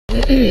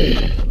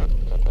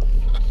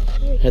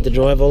Had to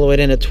drive all the way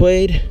down to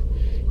Tweed.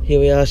 Here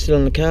we are still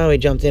in the car. We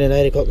jumped in at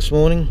 8 o'clock this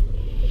morning.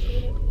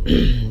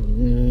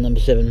 Number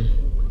 7.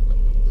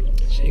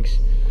 6.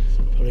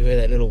 Probably where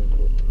that little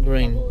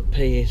green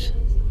pea is.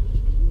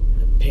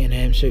 Pea and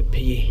ham soup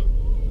pea.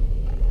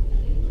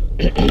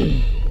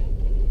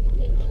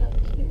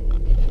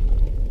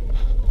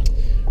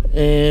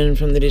 And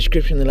from the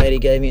description the lady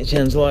gave me, it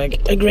sounds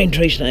like a green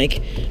tree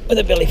snake with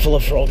a belly full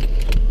of frog.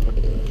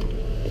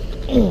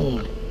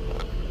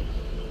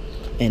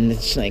 And the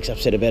snake's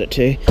upset about it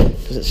too,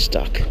 because it's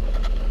stuck.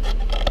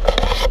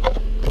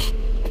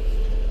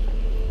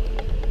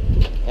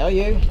 How are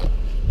you?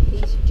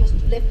 He's just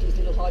left his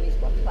little hiding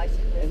spot place.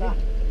 I can't.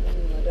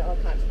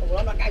 Well,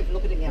 I'm not going to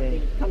look at him now.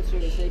 Come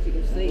through and see if you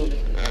can see him.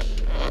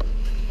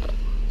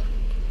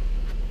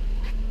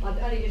 I've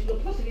only just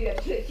looked, possibly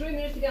about 3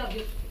 minutes ago. I've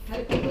just had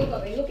a quick look.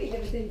 I've been looking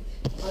ever since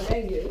I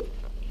rang you,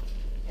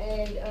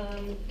 and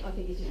I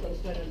think he's just gone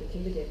straight under the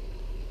timber deck.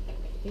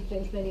 He's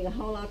been spending the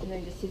whole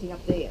afternoon just sitting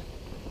up there.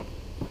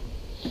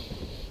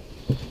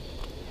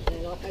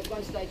 And like at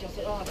one stage I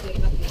said, oh, I think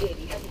he must be dead.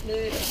 He hasn't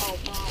moved the whole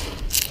time.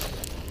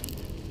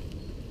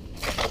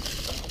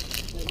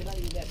 So we've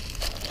only been about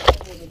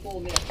more than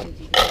 4 minutes since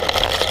he's been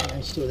there.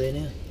 He's still there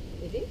now.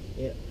 Is he?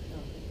 Yeah.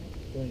 Oh.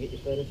 You want to get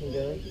your photo from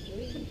going?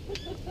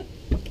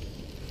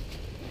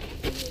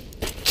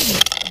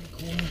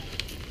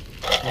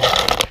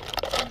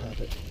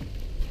 Carpet.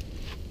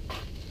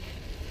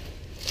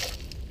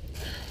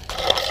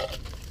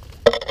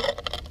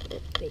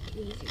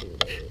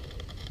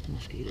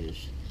 Mosquitoes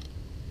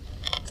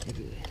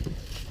everywhere.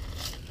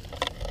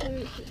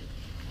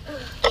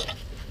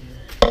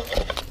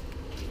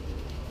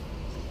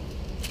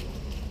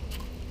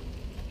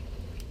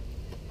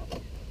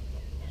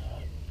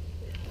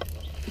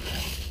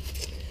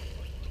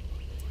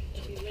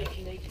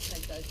 You need to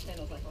take those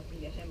panels like I can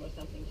get a hammer or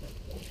something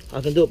to...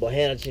 I can do it by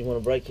hand. I just didn't want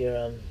to break your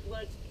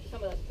Well,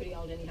 some of those are pretty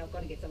old anyhow. I've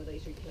got to get some of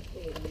these repaired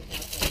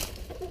anyhow, so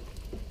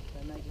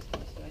they may just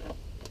come straight up.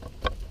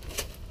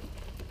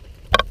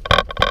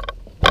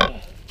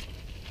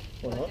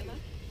 Why not? Hammer?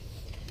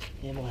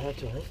 Yeah, might have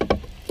to, I think.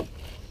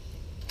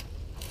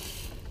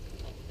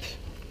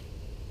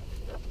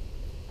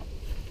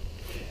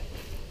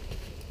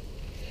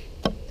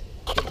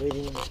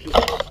 Breathing in the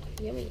kitchen.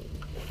 Yummy.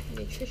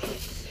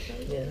 Nutritious.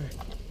 Yeah.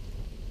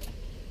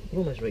 You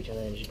almost reach under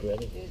there and just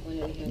grab it. There's one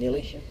over here.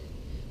 Nearly.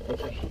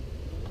 Okay.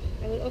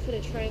 I would offer to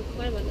try and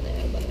climb under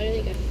there, but I don't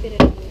think I fit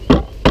it.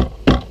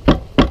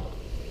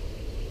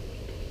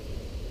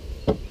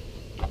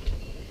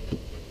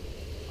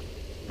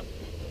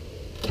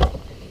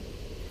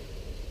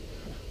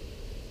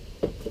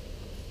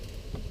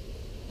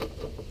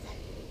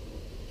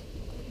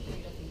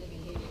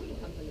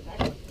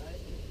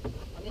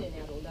 I'm in and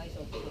out all day, so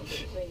I've never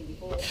seen him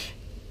before.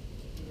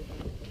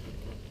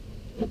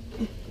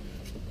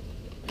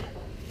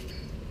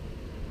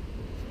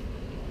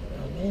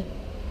 Oh man,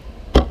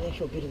 the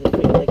actual bit of the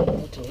front leg on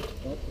the top.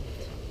 Oh.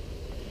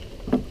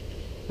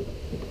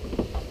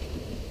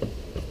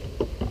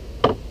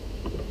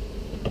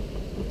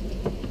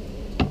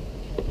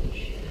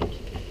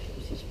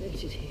 This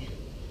fence is here.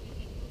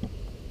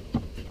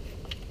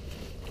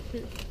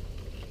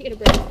 You gotta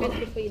break the fence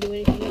before you do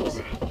anything else.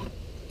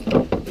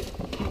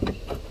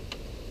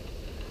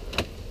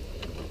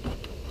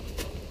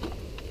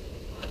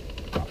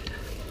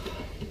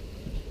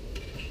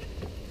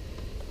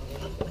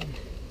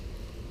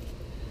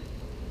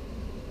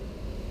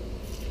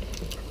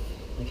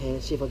 Okay,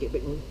 let's see if I get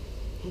bitten.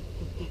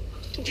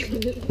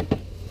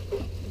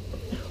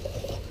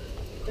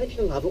 Don't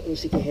you love it when you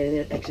stick your hand in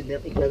there and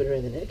accidentally grab it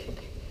around the neck?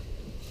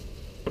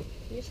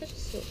 You're such a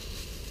silk.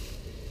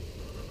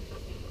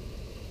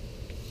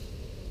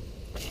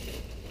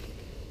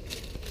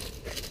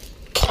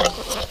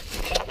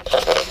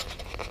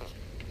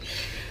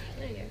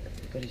 There you go.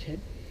 Got his head?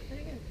 There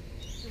you go.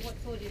 So what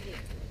sort is he?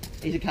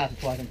 He's a carpet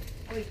python.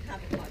 Oh, he's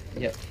carpet python.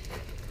 Yep.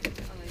 I've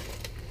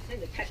seen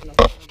the pattern of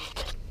it.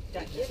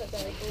 Don't you? Yeah, that's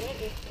all equal, don't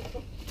you?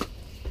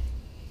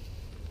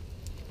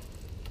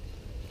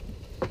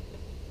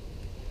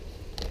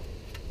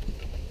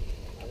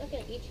 I'm not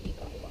gonna eat you,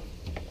 Carla.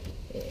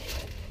 Yeah.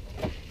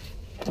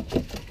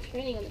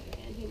 Training on the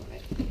ground, he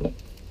might.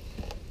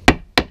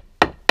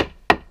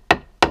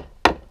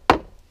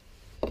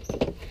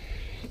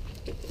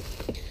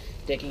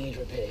 Decking is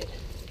repaired.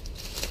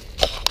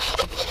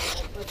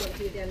 I've got a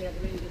few down the other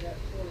end of that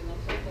falling off,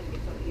 so I've got to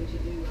get something to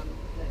do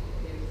that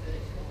area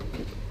first.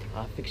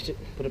 I fixed it,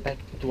 put it back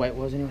the way it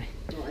was anyway.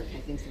 Oh,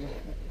 okay, thanks a lot.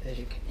 There's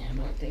your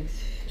hammer. Thanks.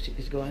 Stick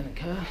this guy in the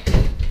car.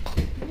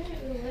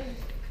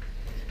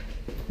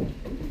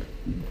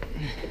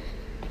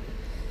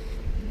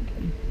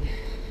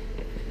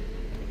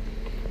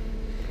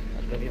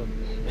 I'll grab your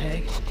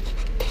bag.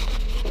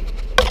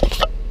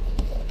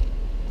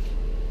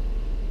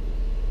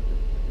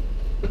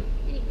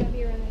 Did he grab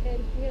you around the head?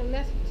 You got a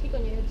massive tick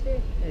on your head too.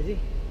 Is he?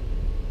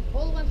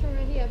 All the ones from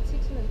around here have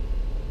ticks in them.